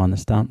stand behind the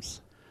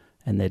stumps,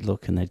 and they'd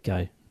look and they'd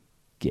go,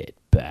 "Get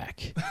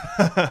back."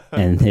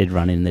 And they'd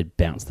run in and they'd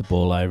bounce the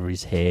ball over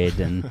his head,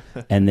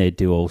 and they'd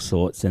do all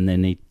sorts. And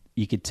then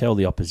you could tell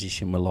the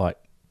opposition were like,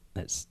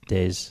 that's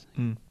Des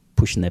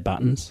pushing their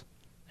buttons,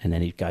 and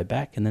then he'd go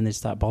back and then they'd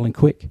start bowling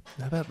quick.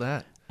 How about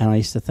that? And I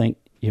used to think,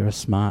 you're a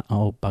smart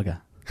old bugger.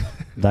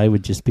 They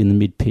would just be in the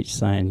mid-pitch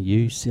saying,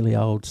 "You silly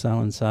old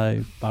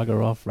so-and-so,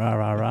 bugger off, rah,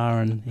 rah, rah,"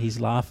 and he's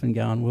laughing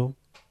going, "Well,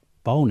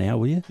 bowl now,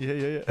 will you?"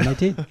 Yeah. And they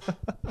did.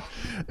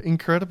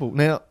 Incredible.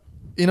 Now,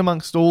 in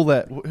amongst all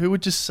that, who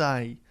would you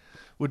say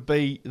would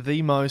be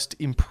the most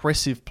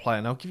impressive player?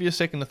 And I'll give you a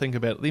second to think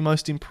about it. The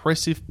most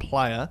impressive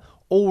player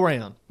all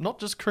round, not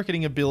just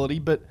cricketing ability,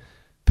 but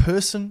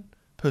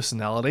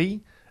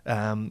personality,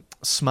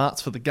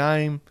 smarts for the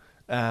game,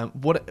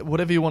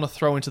 whatever you want to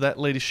throw into that,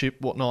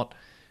 leadership, whatnot.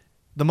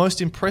 The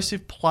most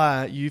impressive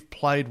player you've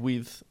played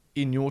with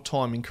in your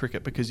time in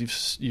cricket, because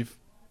you've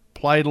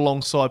played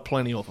alongside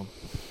plenty of them.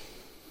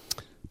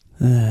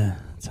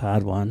 It's a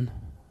hard one.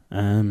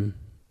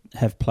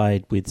 Have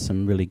played with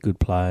some really good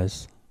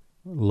players,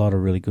 a lot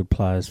of really good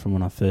players from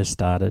when I first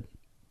started.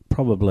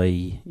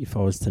 Probably, if I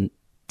was to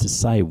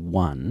say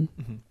one,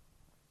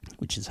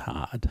 which is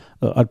hard,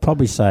 I'd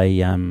probably say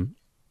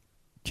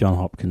John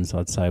Hopkins,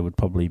 I'd say, would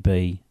probably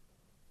be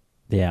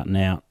the out and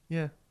out.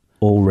 Yeah.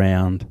 All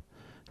round.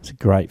 He's a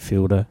great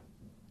fielder,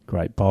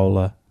 great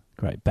bowler,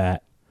 great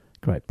bat,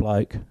 great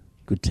bloke,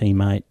 good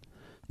teammate.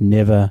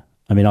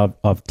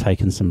 I've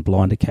taken some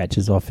blinder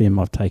catches off him.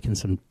 I've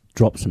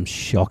dropped some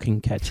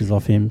shocking catches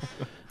off him.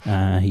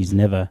 He's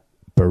never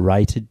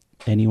berated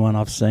anyone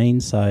I've seen,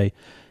 so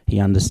he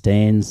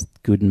understands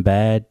good and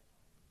bad,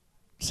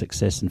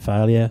 success and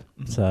failure.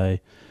 So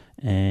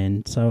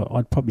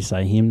I'd probably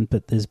say him,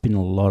 but there's been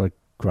a lot of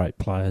great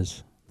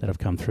players that have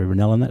come through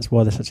Ranella, and that's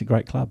why they're such a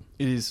great club.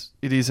 It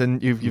is,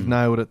 and you've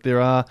nailed it.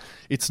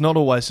 It's not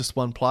always just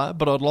one player,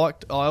 but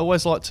I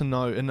always like to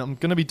know, and I'm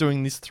going to be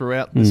doing this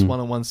throughout this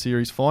one-on-one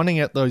series, finding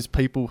out those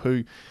people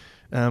who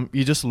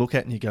you just look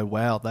at and you go,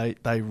 wow,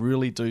 they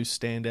really do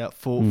stand out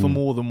for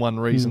more than one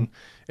reason.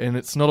 And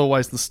it's not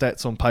always the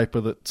stats on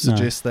paper that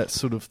suggest that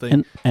sort of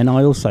thing. And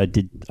I also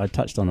I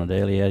touched on it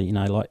earlier,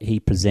 like he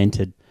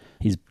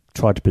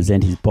tried to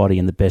present his body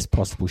in the best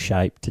possible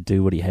shape to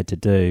do what he had to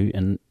do,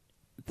 and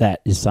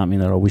that is something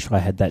that I wish I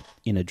had that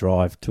inner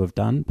drive to have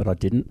done, but I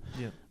didn't.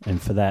 Yeah.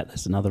 And for that,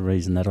 that's another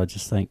reason that I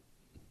just think,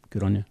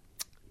 good on you.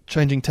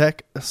 Changing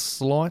tack a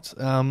slight.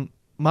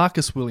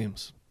 Marcus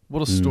Williams.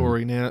 What a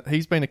story. Now,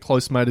 he's been a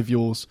close mate of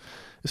yours,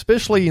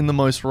 especially in the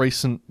most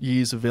recent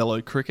years of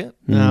LO cricket.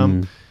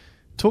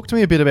 Talk to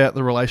me a bit about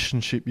the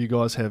relationship you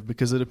guys have,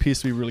 because it appears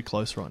to be really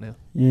close right now.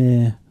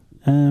 Yeah.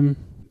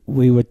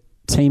 We were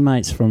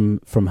teammates from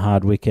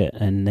hard wicket,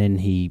 and then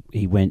he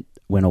went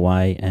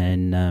away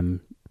and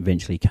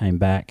eventually came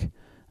back.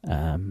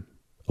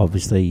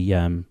 Obviously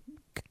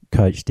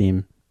coached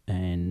him,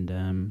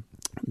 and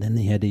then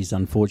he had his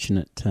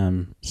unfortunate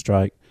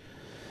stroke.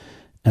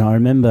 And I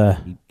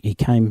remember he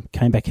came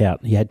back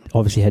out. He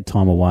obviously had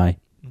time away.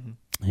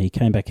 Mm-hmm. He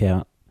came back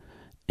out,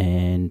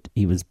 and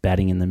he was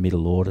batting in the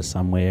middle order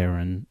somewhere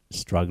and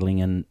struggling,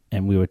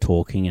 and we were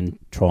talking and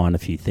trying a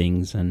few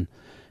things. And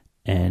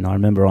I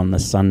remember on the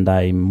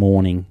Sunday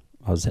morning,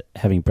 I was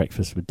having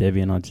breakfast with Debbie,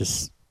 and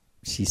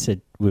she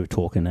said, we were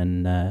talking,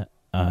 and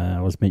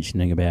I was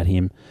mentioning about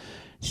him.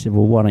 She said,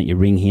 well, why don't you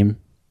ring him?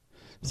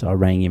 So I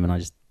rang him,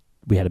 and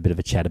we had a bit of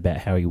a chat about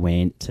how he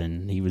went,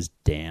 and he was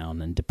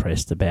down and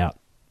depressed about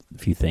a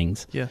few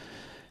things. Yeah.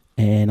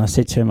 And I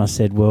said to him,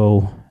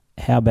 well,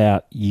 how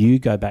about you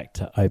go back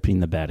to opening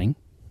the batting,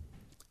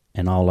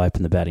 and I'll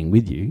open the batting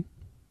with you,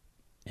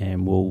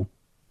 and we'll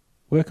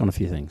work on a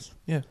few things.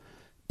 Yeah.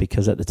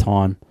 Because at the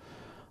time,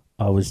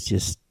 I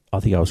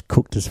think I was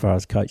cooked as far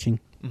as coaching.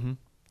 Mm-hmm.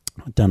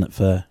 I'd done it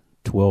for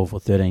 12 or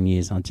 13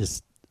 years. I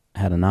just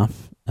had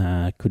enough.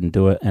 Couldn't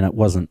do it, and it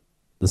wasn't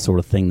the sort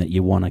of thing that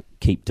you want to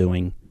keep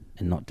doing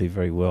and not do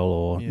very well,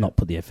 or not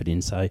put the effort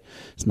in. So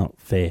it's not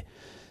fair.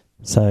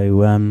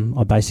 So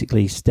I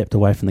basically stepped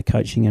away from the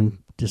coaching and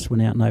just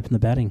went out and opened the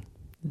batting.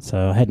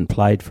 So I hadn't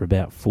played for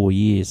about 4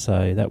 years,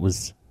 so that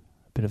was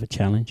a bit of a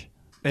challenge.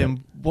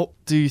 And what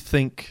do you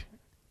think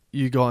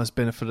you guys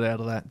benefited out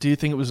of that? Do you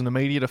think it was an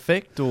immediate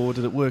effect, or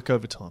did it work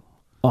over time?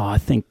 Oh, I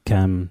think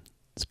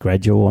it's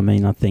gradual. I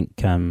mean, I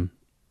think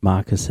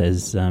Marcus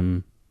has,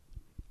 and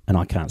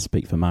I can't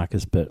speak for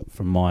Marcus, but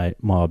from my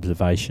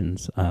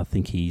observations, I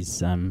think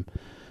he's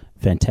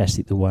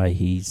fantastic the way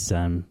he's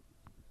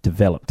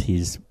developed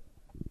his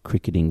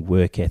cricketing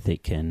work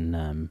ethic,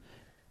 and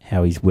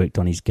how he's worked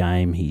on his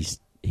game. He's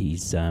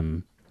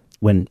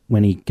when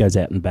he goes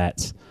out and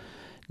bats,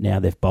 now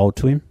they've bowled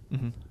to him.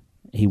 Mm-hmm.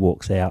 He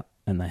walks out,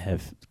 and they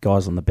have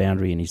guys on the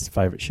boundary in his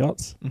favourite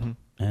shots. Mm-hmm.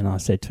 And I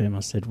said to him,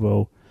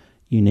 well,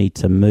 you need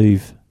to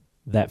move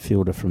that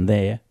fielder from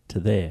there to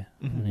there.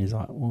 Mm-hmm. And he's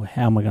like, well,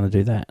 how am I going to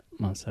do that?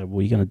 And I said,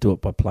 well, you're going to do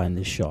it by playing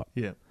this shot.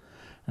 Yeah.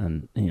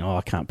 And,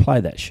 I can't play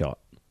that shot.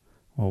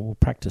 Well, we'll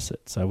practice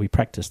it. So we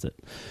practiced it.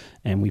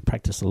 And we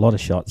practiced a lot of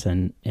shots,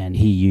 and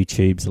he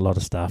YouTubes a lot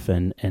of stuff,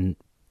 and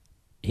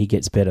he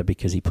gets better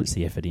because he puts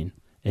the effort in.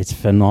 It's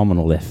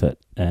phenomenal effort.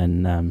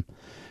 And,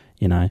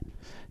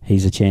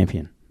 he's a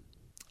champion.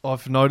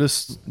 I've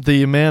noticed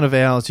the amount of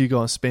hours you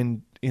guys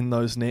spend in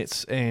those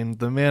nets, and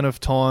the amount of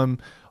time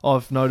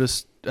I've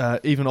noticed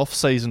even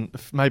off-season,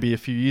 maybe a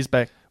few years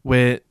back,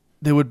 where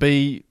there would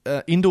be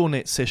indoor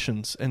net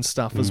sessions and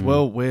stuff as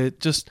well, where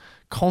just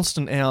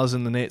constant hours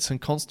in the nets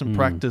and constant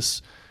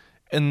practice.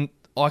 And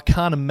I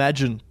can't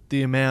imagine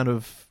the amount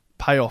of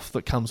payoff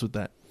that comes with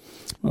that.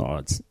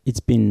 Oh, it's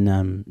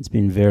been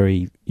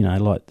very,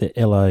 like the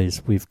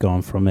LOs, we've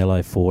gone from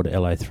LO4 to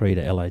LO3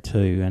 to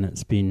LO2, and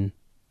it's been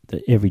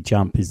every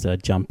jump is a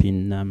jump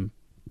in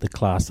the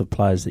class of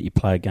players that you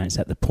play against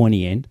at the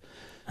pointy end.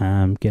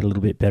 Get a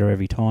little bit better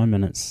every time,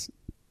 and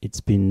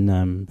it's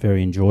been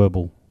very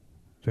enjoyable.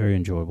 Very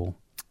enjoyable.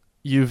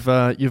 You've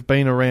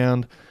been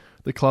around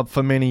the club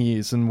for many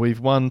years, and we've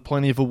won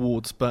plenty of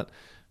awards. But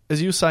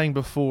as you were saying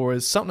before,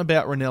 there's something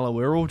about Ranello.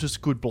 We're all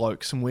just good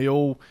blokes, and we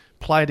all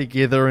play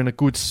together in a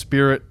good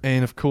spirit.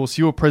 And of course,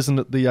 you were present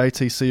at the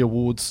ATC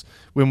Awards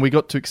when we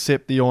got to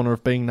accept the honour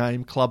of being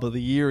named Club of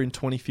the Year in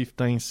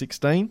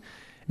 2015-16,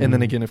 and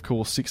then again, of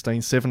course,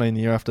 16-17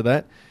 the year after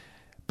that.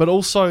 But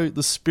also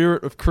the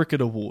Spirit of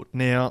Cricket Award.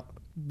 Now,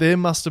 there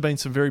must have been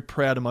some very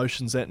proud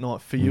emotions that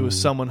night for you as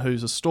someone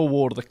who's a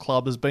stalwart of the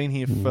club, has been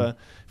here for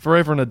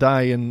forever and a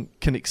day, and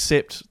can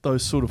accept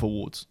those sort of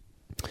awards.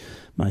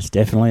 Most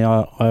definitely.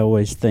 I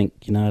always think,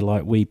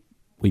 like we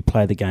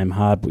play the game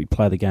hard, but we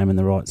play the game in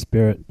the right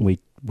spirit. We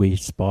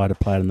aspire to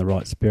play it in the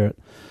right spirit.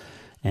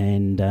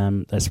 And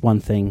that's one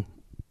thing,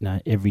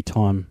 every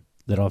time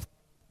that I've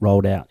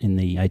rolled out in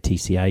the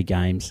ATCA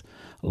games,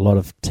 a lot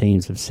of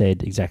teams have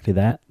said exactly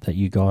that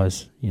you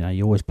guys,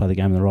 you always play the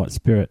game in the right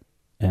spirit.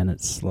 And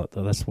it's like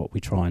that's what we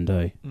try and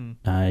do.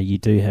 You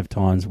do have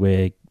times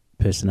where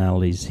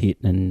personalities hit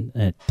and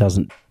it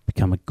doesn't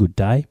become a good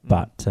day,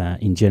 but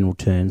in general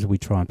terms, we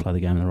try and play the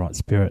game in the right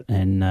spirit.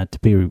 And to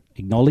be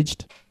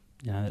acknowledged,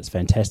 that's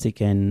fantastic,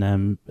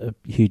 and a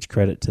huge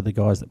credit to the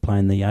guys that play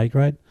in the A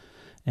grade.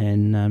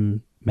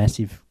 And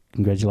massive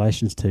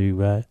congratulations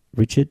to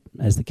Richard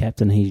as the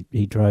captain.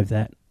 He drove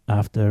that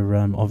after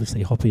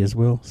obviously Hoppy as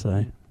well.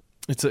 So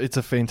it's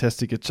a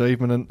fantastic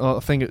achievement, and I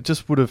think it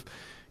just would have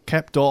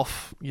capped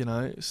off,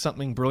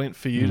 something brilliant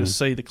for you to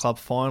see the club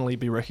finally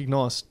be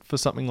recognised for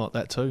something like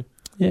that too.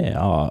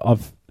 Yeah,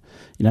 I've,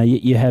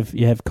 you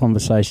have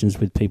conversations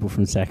with people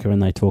from Saka,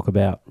 and they talk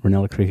about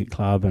Ranella Cricket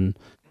Club and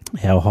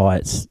how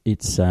high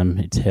it's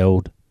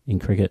held in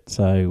cricket.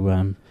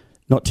 So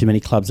not too many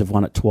clubs have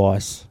won it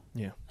twice.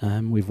 Yeah,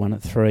 we've won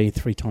it three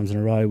times in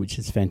a row, which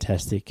is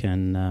fantastic,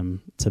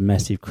 and it's a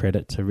massive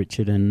credit to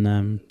Richard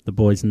and the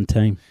boys in the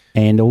team,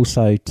 and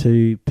also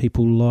to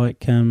people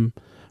like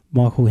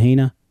Michael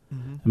Heener.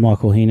 Mm-hmm. And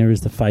Michael Heener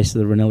is the face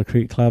of the Ranella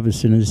Cricket Club. As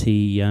soon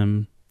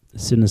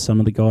as some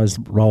of the guys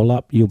roll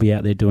up, you'll be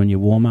out there doing your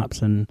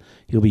warm-ups, and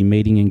you'll be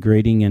meeting and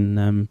greeting,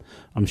 and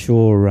I'm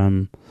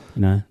sure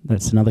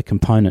that's another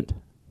component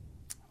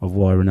of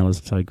why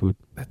Ranella's so good.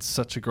 That's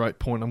such a great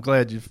point. I'm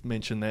glad you've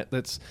mentioned that.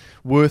 That's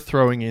worth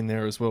throwing in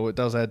there as well. It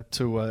does add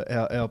to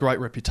our great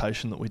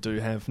reputation that we do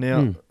have.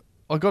 Now,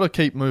 I've got to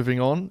keep moving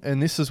on,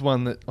 and this is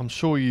one that I'm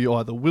sure you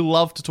either will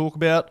love to talk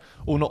about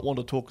or not want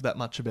to talk that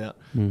much about.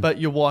 But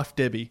your wife,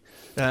 Debbie,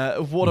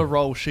 what a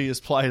role she has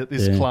played at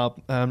this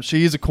club.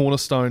 She is a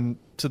cornerstone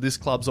to this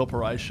club's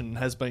operation,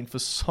 has been for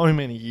so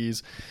many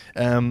years.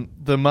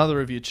 The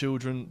mother of your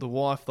children, the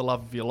wife, the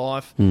love of your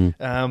life.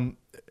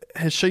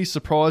 Has she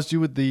surprised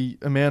you with the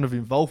amount of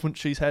involvement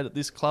she's had at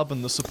this club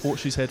and the support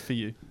she's had for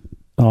you?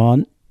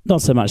 Oh,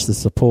 not so much the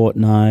support,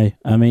 no.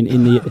 I mean,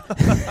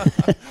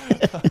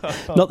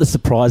 not the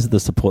surprise of the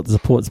support. The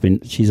support's been,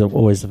 she's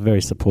always a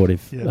very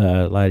supportive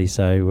lady,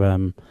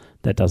 so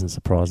that doesn't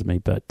surprise me.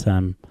 But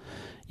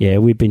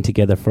we've been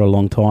together for a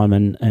long time,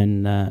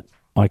 and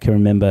I can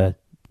remember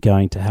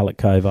going to Hallett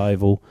Cove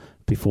Oval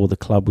before the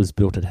club was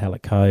built at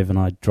Hallett Cove, and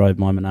I drove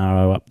my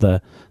Monaro up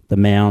the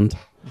mound,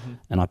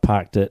 and I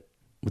parked it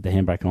with the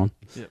handbrake on,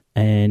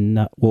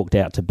 and walked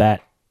out to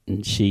bat,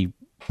 and she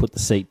put the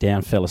seat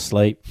down, fell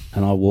asleep,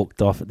 and I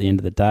walked off at the end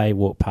of the day,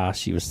 walked past,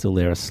 she was still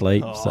there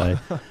asleep. Oh. So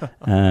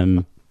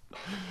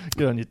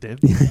good on you, Deb.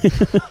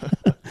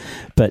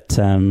 But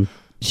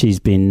she's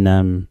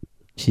been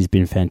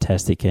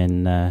fantastic,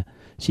 and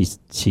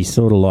she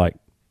sort of like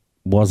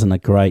wasn't a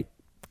great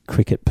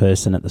cricket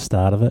person at the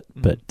start of it,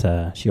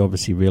 but she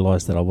obviously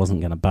realised that I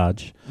wasn't going to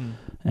budge,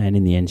 and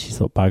in the end she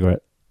thought, bugger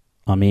it,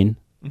 I'm in.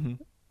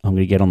 I'm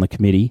going to get on the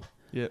committee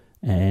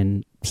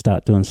and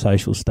start doing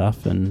social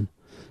stuff, and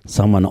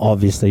someone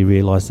obviously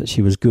realised that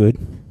she was good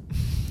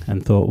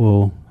and thought,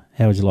 well,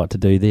 how would you like to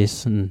do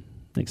this? And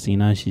next thing you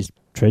know, she's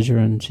treasurer,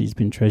 and she's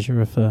been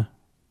treasurer for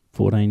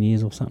 14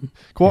 years or something.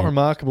 Quite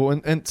remarkable.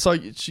 And so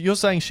you're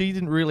saying she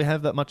didn't really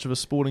have that much of a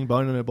sporting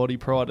bone in her body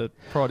prior to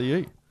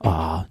you?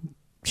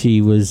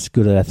 She was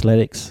good at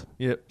athletics.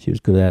 Yep. She was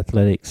good at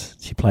athletics.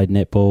 She played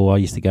netball. I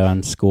used to go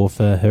and score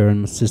for her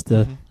and my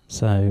sister,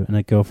 and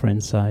her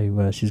girlfriend.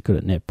 So she's good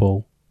at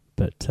netball.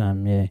 But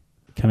come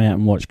out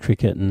and watch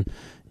cricket, and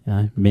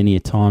many a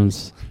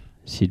times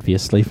she'd be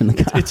asleep in the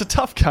car. It's a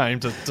tough game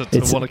to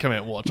want to come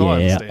out and watch. Yeah, I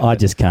understand. I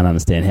just can't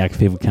understand how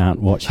people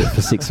can't watch it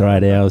for 6 or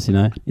 8 hours,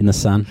 in the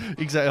sun.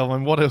 Exactly. I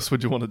mean, what else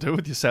would you want to do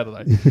with your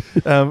Saturday?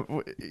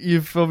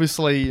 You've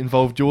obviously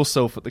involved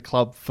yourself at the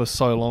club for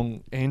so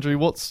long, Andrew.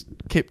 What's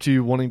kept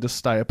you wanting to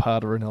stay a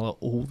part of Ranella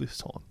all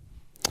this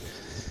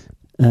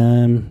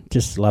time?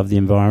 Just love the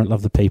environment,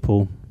 love the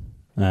people.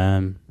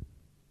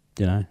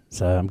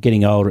 So I'm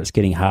getting older, it's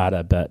getting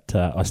harder, but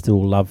I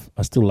still love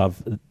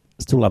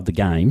the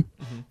game.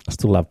 I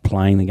still love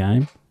playing the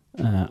game.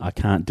 I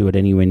can't do it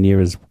anywhere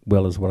near as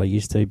well as what I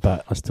used to,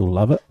 but I still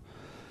love it.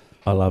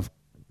 I love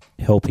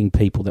helping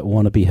people that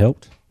want to be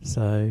helped.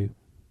 So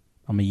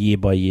I'm a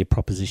year-by-year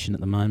proposition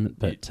at the moment.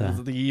 But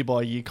the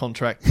year-by-year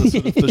contract,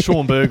 the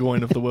Sean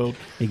Burgoyne of the world.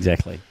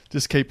 Exactly.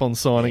 Just keep on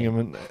signing them.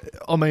 And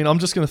I mean, I'm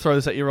just going to throw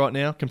this at you right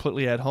now,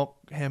 completely ad hoc.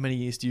 How many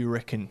years do you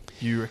reckon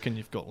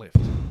you've got left?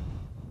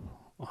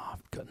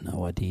 I've got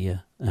no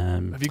idea.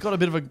 Have you got a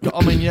bit of a...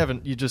 I mean,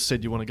 you just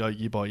said you want to go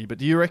year by year, but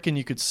do you reckon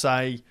you could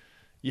say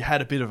you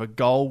had a bit of a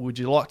goal? Would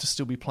you like to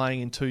still be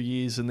playing in 2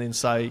 years and then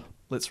say,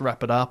 let's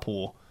wrap it up?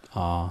 Or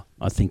I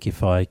think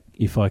if I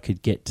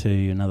could get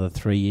to another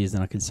 3 years,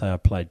 then I could say I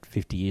played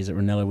 50 years at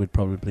Ranella would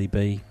probably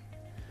be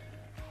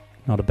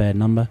not a bad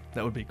number.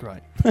 That would be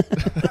great.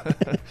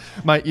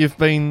 Mate, you've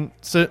been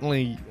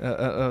certainly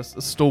a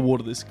stalwart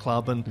of this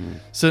club,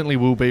 and certainly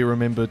will be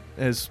remembered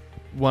as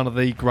one of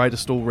the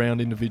greatest all-round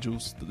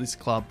individuals that this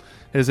club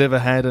has ever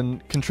had,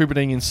 and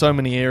contributing in so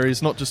many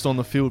areas, not just on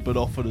the field but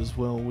off it as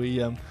well.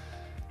 We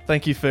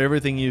thank you for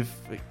everything you've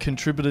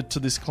contributed to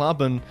this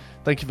club, and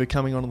thank you for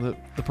coming on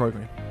the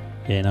program.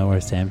 Yeah, no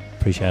worries, Sam.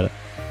 Appreciate it.